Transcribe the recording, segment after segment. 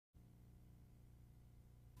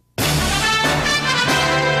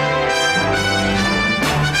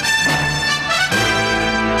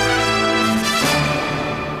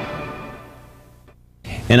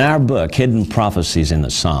In our book, Hidden Prophecies in the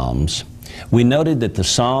Psalms, we noted that the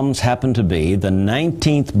Psalms happen to be the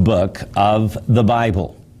 19th book of the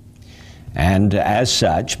Bible. And as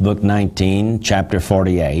such, Book 19, Chapter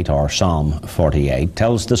 48, or Psalm 48,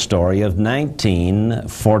 tells the story of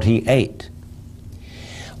 1948.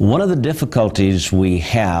 One of the difficulties we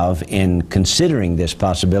have in considering this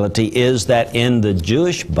possibility is that in the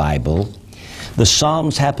Jewish Bible, the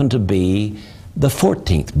Psalms happen to be the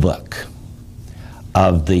 14th book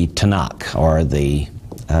of the Tanakh, or the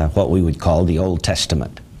what we would call the Old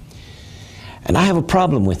Testament. And I have a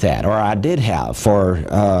problem with that, or I did have for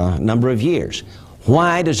a number of years.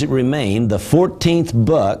 Why does it remain the 14th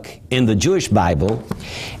book in the Jewish Bible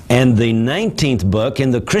and the 19th book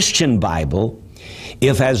in the Christian Bible,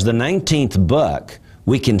 if as the 19th book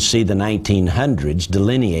we can see the 1900s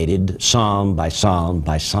delineated psalm by psalm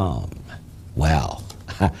by psalm? Well,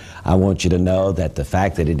 I want you to know that the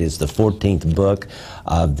fact that it is the 14th book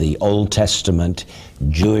of the Old Testament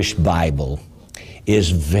Jewish Bible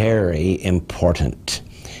is very important.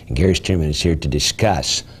 And Gary Stearman is here to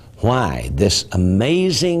discuss why this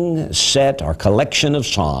amazing set or collection of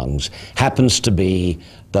songs happens to be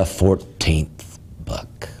the 14th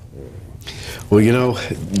book. Well, you know,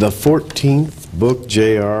 the 14th book,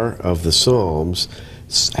 J.R., of the Psalms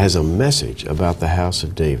has a message about the house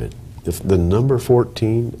of David. The number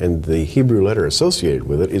 14 and the Hebrew letter associated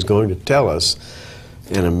with it is going to tell us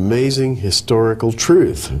an amazing historical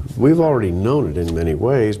truth. We've already known it in many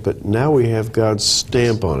ways, but now we have God's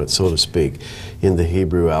stamp on it, so to speak, in the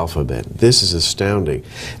Hebrew alphabet. This is astounding.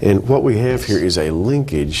 And what we have here is a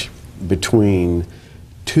linkage between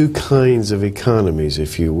two kinds of economies,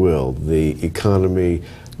 if you will. The economy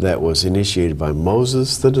that was initiated by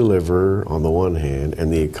Moses, the deliverer, on the one hand,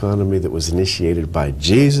 and the economy that was initiated by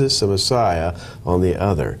Jesus, the Messiah, on the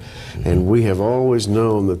other. And we have always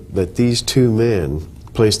known that these two men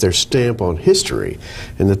place their stamp on history,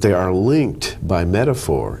 and that they are linked by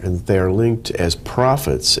metaphor, and that they are linked as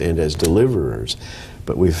prophets and as deliverers.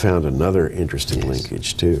 But we've found another interesting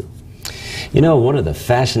linkage, too. You know, one of the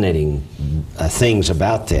fascinating things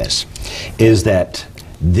about this is that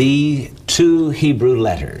the two Hebrew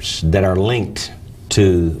letters that are linked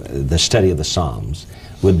to the study of the Psalms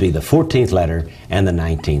would be the 14th letter and the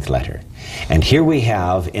 19th letter. And here we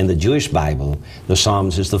have in the Jewish Bible, the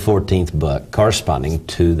Psalms is the 14th book corresponding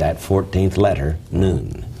to that 14th letter,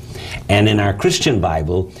 Nun. And in our Christian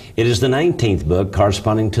Bible, it is the 19th book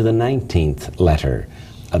corresponding to the 19th letter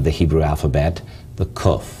of the Hebrew alphabet, the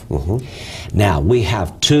Kuf. Now, we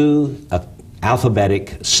have two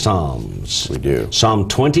alphabetic psalms. We do. Psalm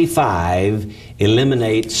 25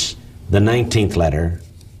 eliminates the 19th letter,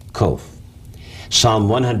 Kuf. Psalm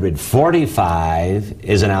 145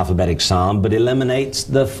 is an alphabetic psalm, but eliminates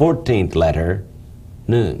the 14th letter,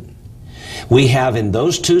 Nun. We have in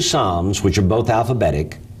those two psalms, which are both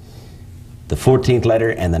alphabetic, the 14th letter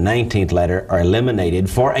and the 19th letter are eliminated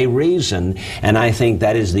for a reason, and I think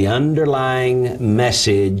that is the underlying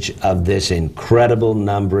message of this incredible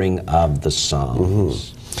numbering of the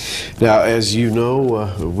Psalms. Now, as you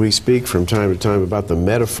know, we speak from time to time about the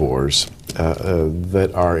metaphors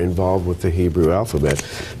that are involved with the Hebrew alphabet.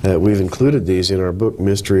 We've included these in our book,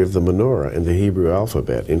 Mystery of the Menorah and the Hebrew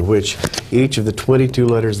Alphabet, in which each of the 22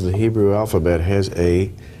 letters of the Hebrew alphabet has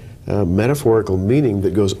a metaphorical meaning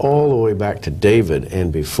that goes all the way back to David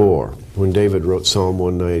and before. When David wrote Psalm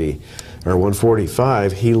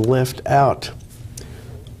 145, he left out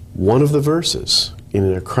one of the verses in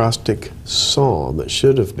an acrostic psalm that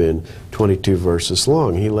should have been 22 verses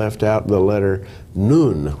long. He left out the letter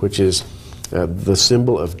Nun, which is the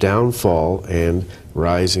symbol of downfall and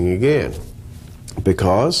rising again.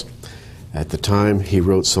 Because at the time he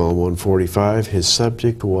wrote Psalm 145, his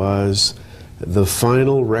subject was the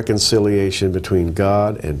final reconciliation between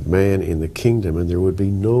God and man in the kingdom, and there would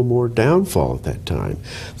be no more downfall at that time.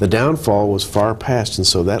 The downfall was far past, and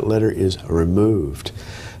so that letter is removed.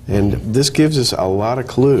 And this gives us a lot of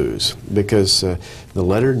clues, because the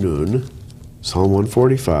letter Nun, Psalm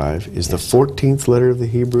 145, is the 14th letter of the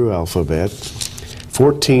Hebrew alphabet.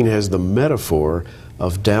 14 has the metaphor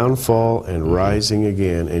of downfall and rising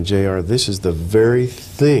again. And J.R., this is the very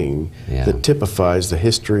thing that typifies the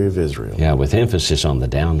history of Israel. Yeah, with emphasis on the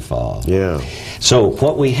downfall. Yeah. So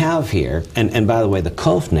what we have here, and by the way, the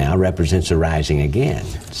Kuf now represents a rising again.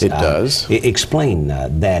 It does. Explain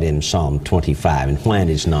that in Psalm 25 and why it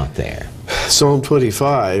is not there. Psalm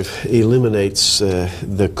 25 eliminates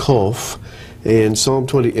the Kuf. And Psalm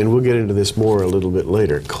 20, and we'll get into this more a little bit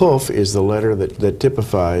later. Kuf is the letter that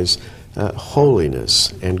typifies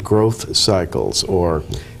holiness and growth cycles, or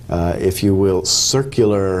if you will,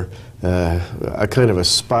 circular a kind of a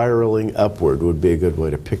spiraling upward would be a good way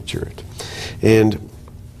to picture it. And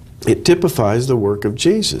it typifies the work of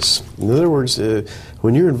Jesus. In other words,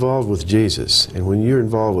 when you're involved with Jesus and when you're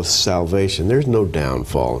involved with salvation, there's no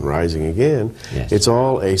downfall and rising again. Yes. It's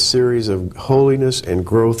all a series of holiness and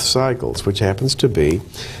growth cycles, which happens to be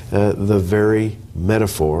the very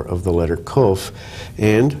metaphor of the letter Kof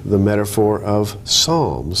and the metaphor of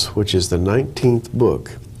Psalms, which is the 19th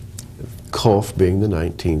book. Kof being the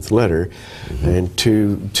 19th letter. And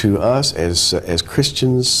to us as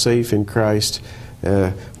Christians safe in Christ,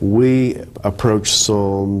 we approach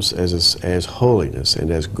Psalms as holiness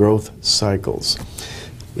and as growth cycles.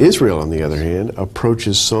 Israel, on the other hand,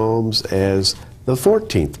 approaches Psalms as the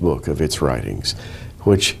 14th book of its writings,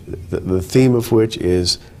 which the theme of which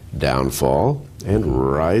is downfall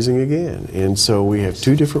and rising again. And so we have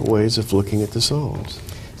two different ways of looking at the Psalms.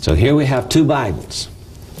 So here we have two Bibles.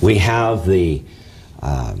 We have the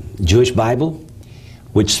Jewish Bible,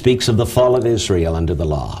 which speaks of the fall of Israel under the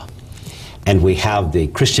law. And we have the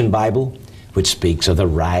Christian Bible, which speaks of the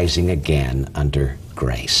rising again under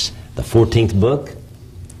grace. The 14th book,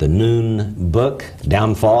 the noon book,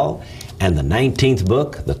 downfall, and the 19th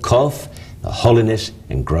book, the Kof, the holiness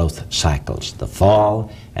and growth cycles, the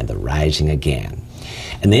fall and the rising again.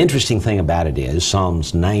 And the interesting thing about it is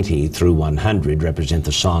Psalms 90 through 100 represent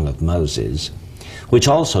the Song of Moses, which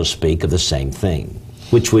also speak of the same thing,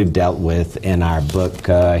 which we've dealt with in our book,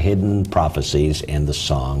 Hidden Prophecies in the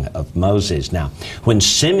Song of Moses. Now, when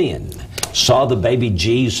Simeon saw the baby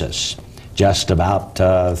Jesus, just about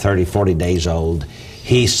 30, 40 days old,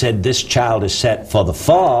 he said, "This child is set for the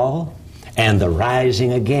fall and the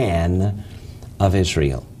rising again of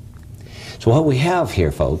Israel." So what we have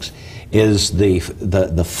here, folks, is the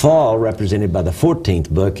fall represented by the 14th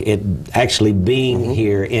book, it actually being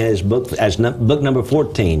here in his book, as book number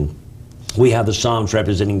 14. We have the Psalms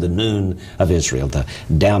representing the noon of Israel, the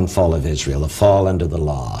downfall of Israel, the fall under the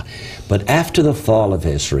law. But after the fall of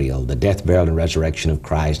Israel, the death, burial, and resurrection of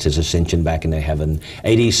Christ, his ascension back into heaven,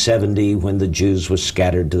 AD 70, when the Jews were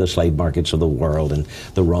scattered to the slave markets of the world and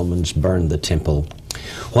the Romans burned the temple,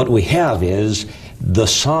 what we have is the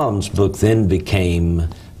Psalms book then became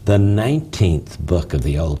the 19th book of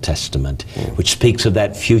the Old Testament, which speaks of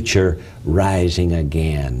that future rising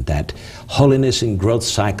again, that holiness and growth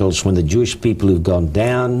cycles when the Jewish people who've gone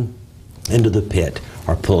down into the pit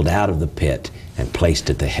are pulled out of the pit and placed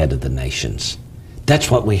at the head of the nations. That's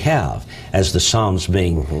what we have as the Psalms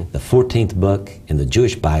being the 14th book in the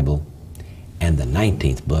Jewish Bible and the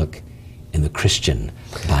 19th book in the Christian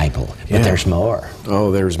Bible. But there's more.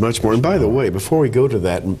 Oh, there's much more. And by the way, before we go to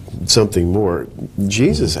that, something more,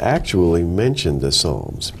 Jesus actually mentioned the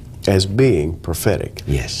Psalms as being prophetic.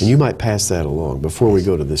 Yes. And you might pass that along before we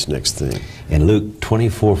go to this next thing. In Luke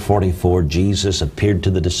 24:44, Jesus appeared to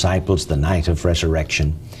the disciples the night of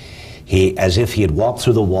resurrection. He, as if he had walked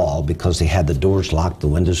through the wall because they had the doors locked, the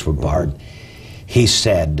windows were barred. He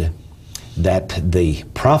said that the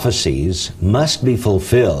prophecies must be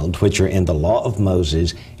fulfilled which are in the law of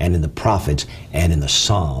Moses and in the prophets and in the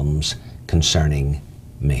Psalms concerning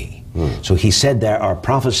me. So he said there are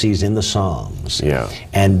prophecies in the Psalms.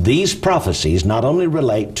 And these prophecies not only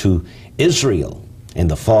relate to Israel in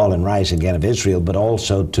the fall and rise again of Israel, but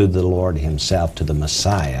also to the Lord himself, to the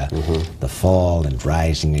Messiah, the fall and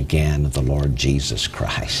rising again of the Lord Jesus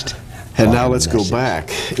Christ. And now let's go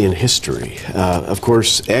back in history. Of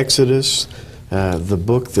course, Exodus, the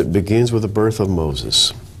book that begins with the birth of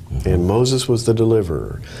Moses. And Moses was the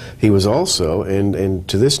deliverer. He was also, and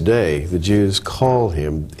to this day, the Jews call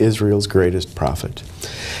him Israel's greatest prophet.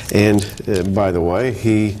 And by the way,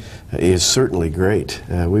 he is certainly great.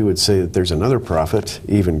 We would say that there's another prophet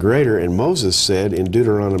even greater, and Moses said in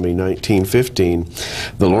Deuteronomy 19:15,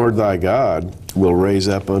 "The Lord thy God will raise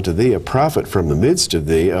up unto thee a prophet from the midst of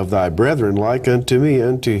thee, of thy brethren like unto me,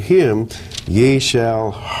 unto him ye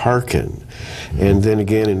shall hearken." And then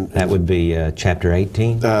again in... That would be chapter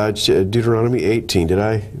 18? Deuteronomy 18. Did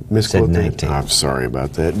I misquote that? 19. I'm sorry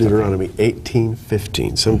about that. Deuteronomy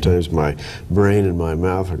 18:15. Sometimes my brain and my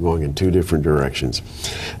mouth are going in two different directions.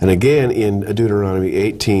 And again in Deuteronomy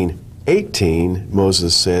 18:18,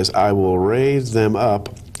 Moses says, "I will raise them up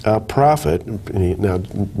a prophet." Now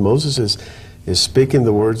Moses is speaking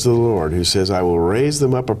the words of the Lord, who says, "I will raise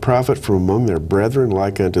them up a prophet from among their brethren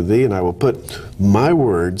like unto thee, and I will put my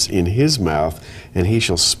words in his mouth, and he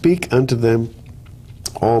shall speak unto them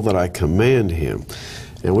all that I command him."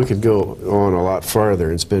 And we could go on a lot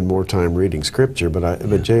farther and spend more time reading Scripture,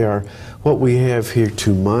 but J.R., what we have here,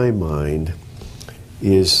 to my mind,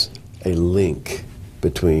 is a link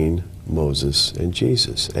between Moses and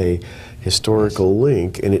Jesus, a historical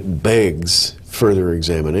link, and it begs further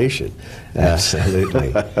examination.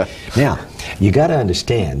 Absolutely. Now, you got to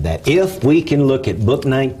understand that if we can look at book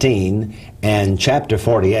 19 and chapter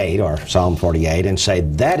 48, or Psalm 48, and say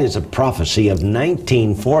that is a prophecy of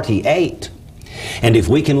 1948, and if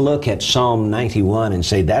we can look at Psalm 91 and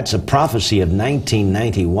say that's a prophecy of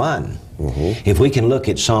 1991, if we can look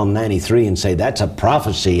at Psalm 93 and say that's a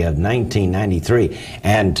prophecy of 1993,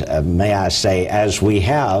 and may I say, as we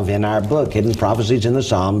have in our book, Hidden Prophecies in the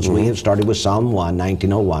Psalms, we have started with Psalm 1,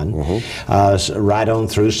 1901, right on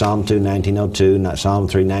through Psalm 2, 1902, Psalm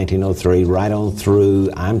 3, 1903, right on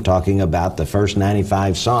through, I'm talking about the first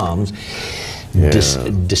 95 Psalms,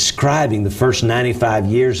 describing the first 95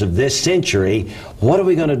 years of this century. What are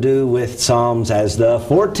we going to do with Psalms as the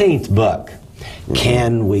 14th book?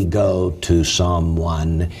 Can we go to Psalm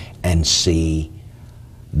 1 and see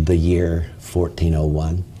the year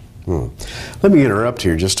 1401? Let me interrupt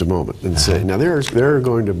here just a moment and say, now there are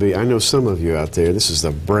going to be, I know some of you out there, this is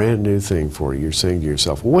a brand new thing for you. You're saying to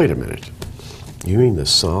yourself, wait a minute, you mean the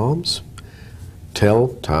Psalms tell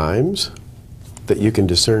times? That you can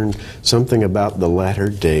discern something about the latter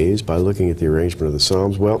days by looking at the arrangement of the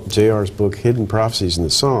Psalms? Well, J.R.'s book, Hidden Prophecies in the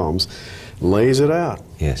Psalms, lays it out.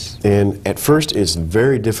 Yes. And at first it's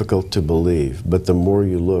very difficult to believe, but the more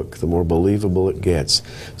you look, the more believable it gets.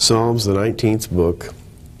 Psalms, the 19th book,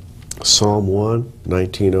 Psalm 1,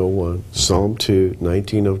 1901, Psalm 2,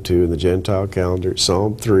 1902 in the Gentile calendar,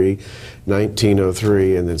 Psalm 3,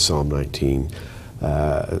 1903, and then Psalm 19.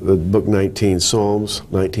 The book 19, Psalms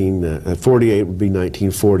 48 would be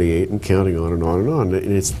 1948, and counting on and on and on.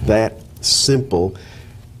 And it's that simple,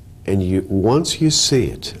 and once you see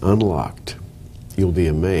it unlocked, you'll be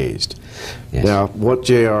amazed. Yes. Now, what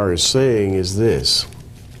J.R. is saying is this.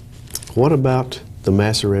 What about the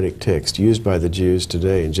Masoretic text used by the Jews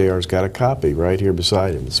today? And J.R.'s got a copy right here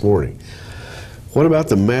beside him this morning. What about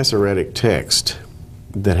the Masoretic text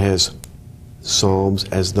that has Psalms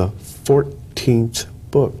as the 14th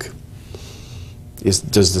book?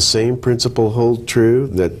 Does the same principle hold true,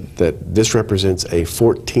 that this represents a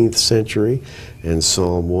 14th century, and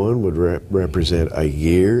Psalm 1 would represent a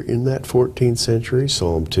year in that 14th century,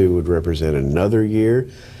 Psalm 2 would represent another year?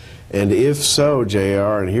 And if so,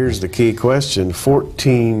 J.R., and here's the key question,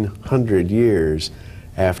 1,400 years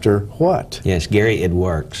after what? Yes, Gary, it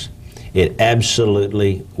works. It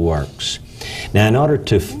absolutely works. Now, in order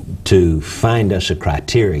to find us a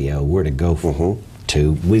criteria where to go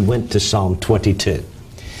to, we went to Psalm 22,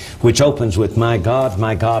 which opens with, my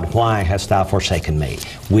God, why hast thou forsaken me?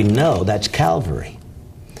 We know that's Calvary.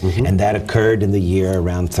 And that occurred in the year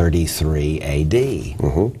around 33 A.D.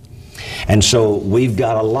 And so we've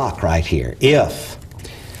got a lock right here. If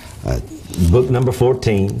book number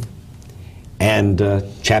 14 and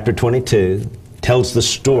chapter 22 tells the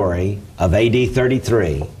story of A.D.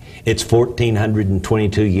 33, it's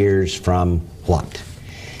 1,422 years from what?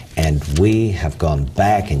 And we have gone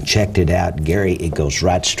back and checked it out. Gary, it goes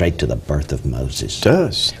right straight to the birth of Moses. It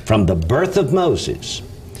does. From the birth of Moses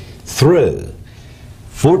through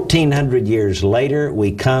 1,400 years later,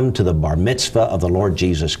 we come to the bar mitzvah of the Lord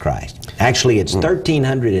Jesus Christ. Actually, it's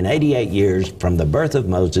 1,388 years from the birth of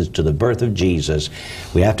Moses to the birth of Jesus.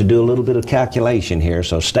 We have to do a little bit of calculation here,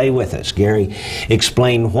 so stay with us. Gary,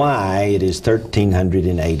 explain why it is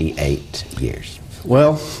 1,388 years.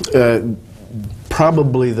 Well,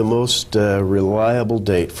 probably the most reliable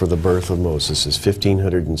date for the birth of Moses is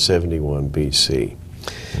 1571 B.C.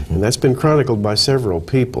 And that's been chronicled by several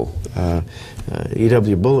people.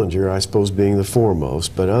 E.W. Bullinger, I suppose, being the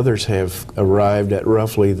foremost, but others have arrived at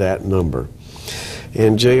roughly that number.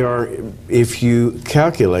 And J.R., if you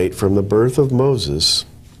calculate from the birth of Moses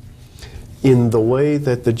in the way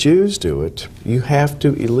that the Jews do it, you have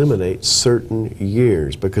to eliminate certain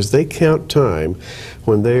years because they count time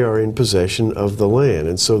when they are in possession of the land,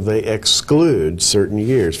 and so they exclude certain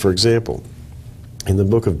years. For example, in the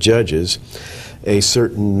book of Judges, a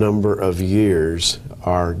certain number of years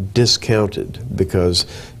are discounted because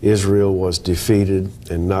Israel was defeated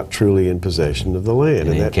and not truly in possession of the land.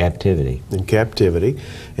 And in captivity. In captivity.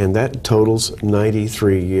 And that totals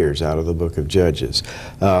 93 years out of the book of Judges.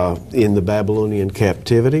 In the Babylonian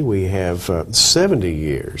captivity, we have 70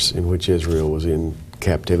 years in which Israel was in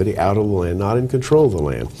captivity, out of the land, not in control of the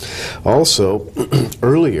land. Also,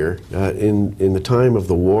 earlier, in the time of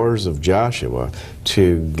the wars of Joshua,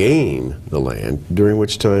 to gain the land, during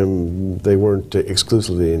which time they weren't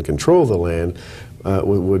exclusively in control of the land,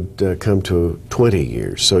 would come to 20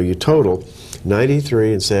 years. So you total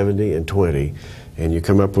 93 and 70 and 20, and you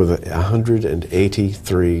come up with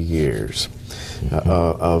 183 years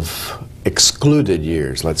of excluded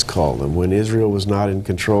years, let's call them, when Israel was not in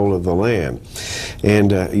control of the land.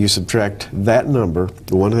 And you subtract that number,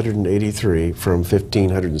 183, from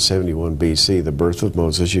 1571 BC, the birth of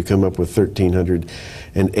Moses, you come up with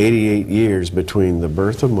 1,388 years between the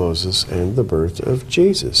birth of Moses and the birth of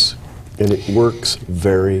Jesus. And it works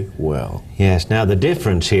very well. Yes, now the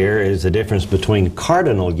difference here is the difference between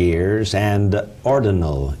cardinal years and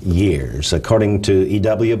ordinal years. According to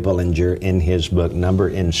E.W. Bullinger in his book Number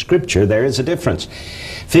in Scripture, there is a difference.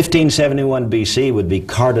 1571 BC would be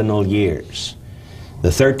cardinal years.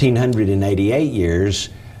 The 1,388 years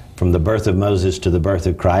from the birth of Moses to the birth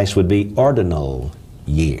of Christ would be ordinal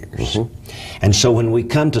years. And so when we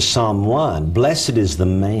come to Psalm 1, blessed is the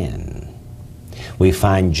man, we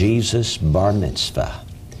find Jesus bar mitzvah.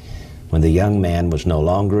 When the young man was no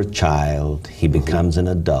longer a child, he becomes an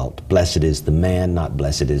adult. Blessed is the man, not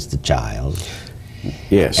blessed is the child.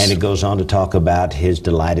 Yes. And it goes on to talk about his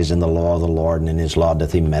delight is in the law of the Lord, and in his law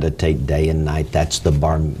doth he meditate day and night. That's the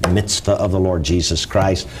bar mitzvah of the Lord Jesus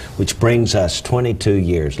Christ, which brings us 22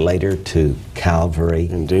 years later to Calvary.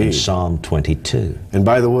 Indeed. In Psalm 22. And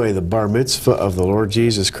by the way, the bar mitzvah of the Lord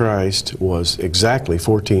Jesus Christ was exactly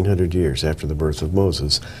 1,400 years after the birth of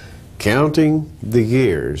Moses, counting the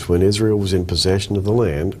years when Israel was in possession of the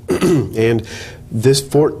land. And this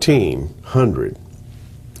 1,400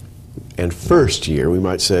 and first year, we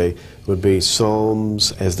might say, would be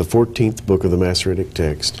Psalms as the 14th book of the Masoretic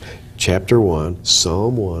text, chapter 1,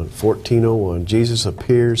 Psalm 1, 1401. Jesus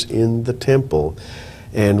appears in the temple,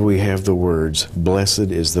 and we have the words,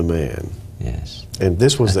 blessed is the man. Yes. And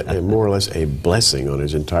this was more or less a blessing on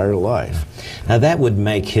his entire life. Now that would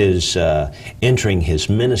make his entering his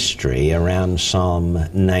ministry around Psalm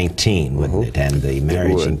 19, wouldn't it? And the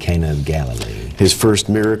marriage in Cana of Galilee. His first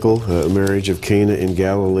miracle, marriage of Cana in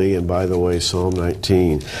Galilee, and by the way, Psalm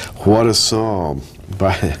 19. What a psalm!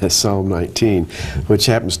 By Psalm 19, which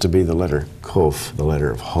happens to be the letter Kof, the letter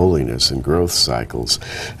of holiness and growth cycles.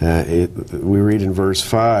 We read in verse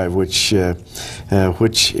 5, which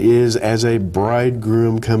is as a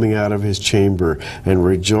bridegroom coming out of his chamber, and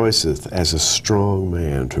rejoiceth as a strong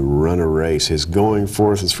man to run a race. His going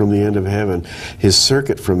forth is from the end of heaven, his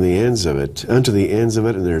circuit from the ends of it, unto the ends of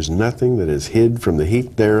it, and there's nothing that is hid from the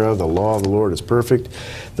heat thereof. The law of the Lord is perfect.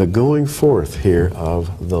 The going forth here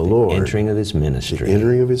of the Lord. Entering of his ministry. The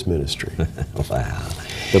entering of his ministry. Wow.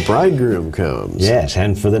 The bridegroom comes. Yes,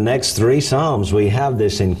 and for the next 3 Psalms, we have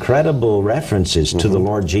this incredible references to the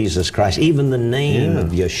Lord Jesus Christ. Even the name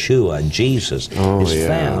of Yeshua, Jesus, is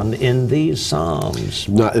found in these Psalms.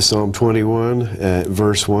 Psalm 21,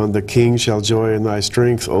 verse 1, the king shall joy in thy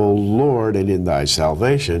strength, O Lord, and in thy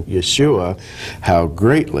salvation, Yeshua, how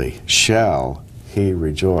greatly shall he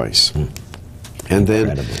rejoice. And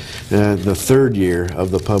then the third year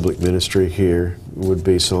of the public ministry here would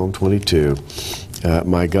be Psalm 22.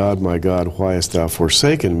 My God, why hast thou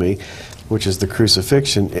forsaken me? Which is the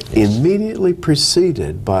crucifixion, immediately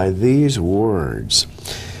preceded by these words.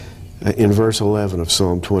 In verse 11 of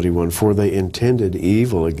Psalm 21, for they intended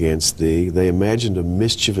evil against thee, they imagined a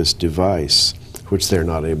mischievous device, which they're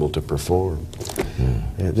not able to perform.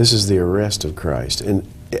 This is the arrest of Christ. And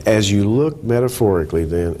as you look metaphorically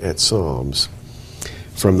then at Psalms,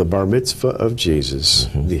 from the bar mitzvah of Jesus,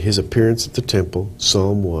 his appearance at the temple,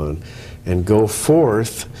 Psalm 1, and go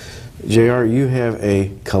forth, J.R., you have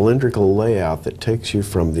a calendrical layout that takes you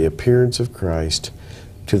from the appearance of Christ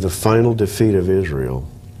to the final defeat of Israel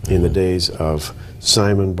in the days of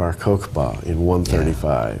Simon Bar Kokhba in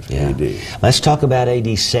 135 A.D. Let's talk about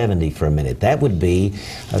A.D. 70 for a minute. That would be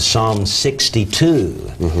Psalm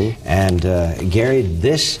 62. And Gary,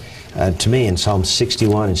 this to me in Psalm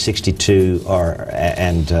 61 and 62 are,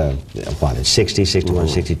 it's 60, 61,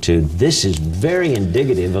 62, this is very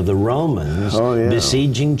indicative of the Romans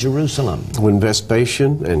besieging Jerusalem. When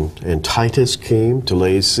Vespasian and Titus came to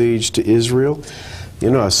lay siege to Israel, you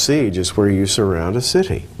know, a siege is where you surround a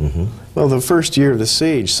city. Well, the first year of the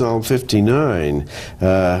siege, Psalm 59,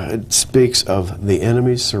 it speaks of the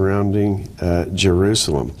enemies surrounding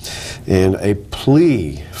Jerusalem and a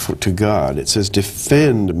plea to God. It says,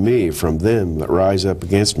 defend me from them that rise up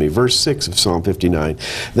against me. Verse 6 of Psalm 59,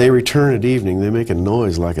 they return at evening, they make a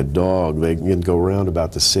noise like a dog, they can go round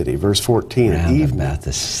about the city. Verse 14, at evening. About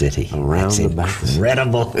the city. Around about the city.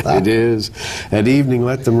 Incredible. It is. At evening,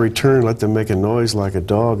 let them return, let them make a noise like a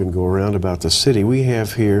dog and go around about the city. We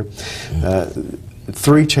have here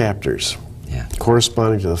 3 chapters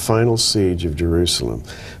corresponding to the final siege of Jerusalem,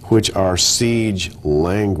 which are siege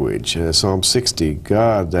language. Psalm 60,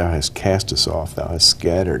 God, thou hast cast us off, thou hast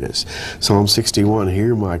scattered us. Psalm 61,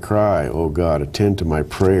 hear my cry, O God, attend to my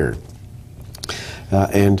prayer.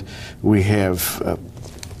 And we have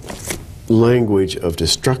language of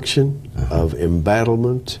destruction, of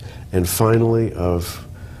embattlement, and finally of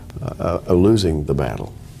losing the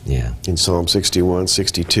battle. Yeah. In Psalm 61,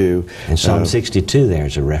 62. In Psalm 62,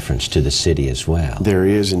 there's a reference to the city as well. There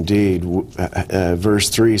is indeed. Verse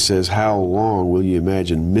 3 says, "How long will you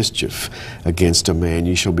imagine mischief against a man?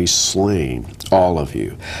 You shall be slain, all of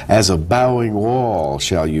you. As a bowing wall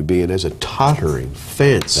shall you be, and as a tottering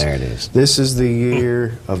fence." There it is. This is the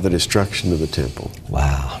year of the destruction of the temple.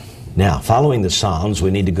 Wow. Now, following the Psalms,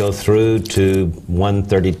 we need to go through to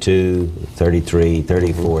 132, 33,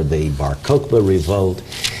 34, the Bar Kokhba revolt,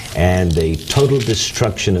 and the total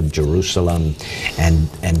destruction of Jerusalem. And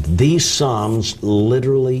these Psalms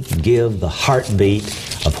literally give the heartbeat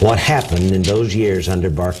of what happened in those years under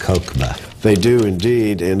Bar Kokhba. They do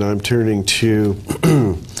indeed, and I'm turning to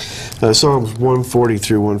Psalms 140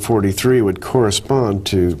 through 143 would correspond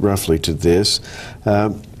to roughly to this.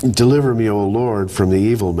 "Deliver me, O Lord, from the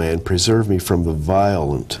evil man. Preserve me from the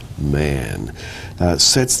violent man."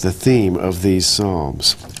 Sets the theme of these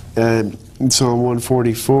Psalms. Psalm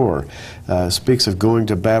 144 speaks of going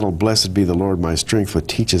to battle. "Blessed be the Lord my strength, what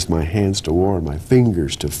teaches my hands to war and my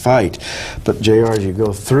fingers to fight." But J.R., as you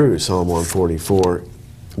go through Psalm 144,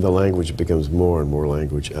 the language becomes more and more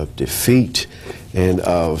language of defeat and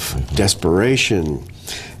of desperation.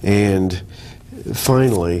 And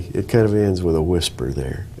finally, it kind of ends with a whisper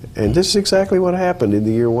there. And this is exactly what happened in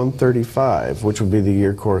the year 135, which would be the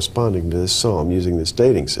year corresponding to this psalm using this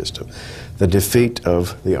dating system. The defeat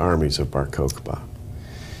of the armies of Bar Kokhba.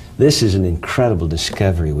 This is an incredible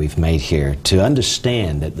discovery we've made here to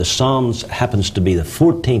understand that the Psalms happens to be the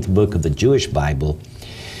 14th book of the Jewish Bible,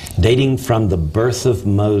 dating from the birth of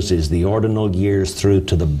Moses, the ordinal years, through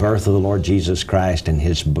to the birth of the Lord Jesus Christ and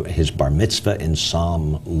his bar mitzvah in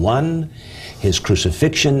Psalm 1, his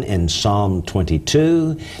crucifixion in Psalm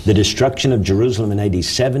 22, the destruction of Jerusalem in AD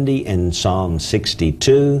 70 in Psalm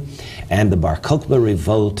 62, and the Bar Kokhba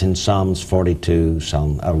revolt in Psalms 42,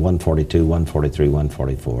 142, 143,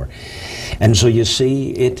 144. And so you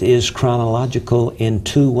see, it is chronological in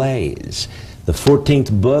two ways. The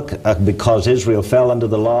 14th book, because Israel fell under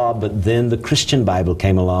the law, but then the Christian Bible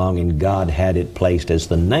came along and God had it placed as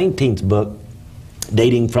the 19th book,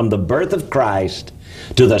 dating from the birth of Christ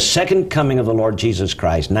to the second coming of the Lord Jesus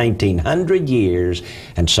Christ, 1900 years.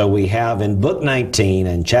 And so we have in book 19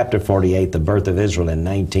 and chapter 48, the birth of Israel in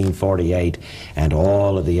 1948, and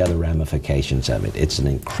all of the other ramifications of it. It's an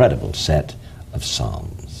incredible set of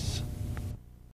Psalms.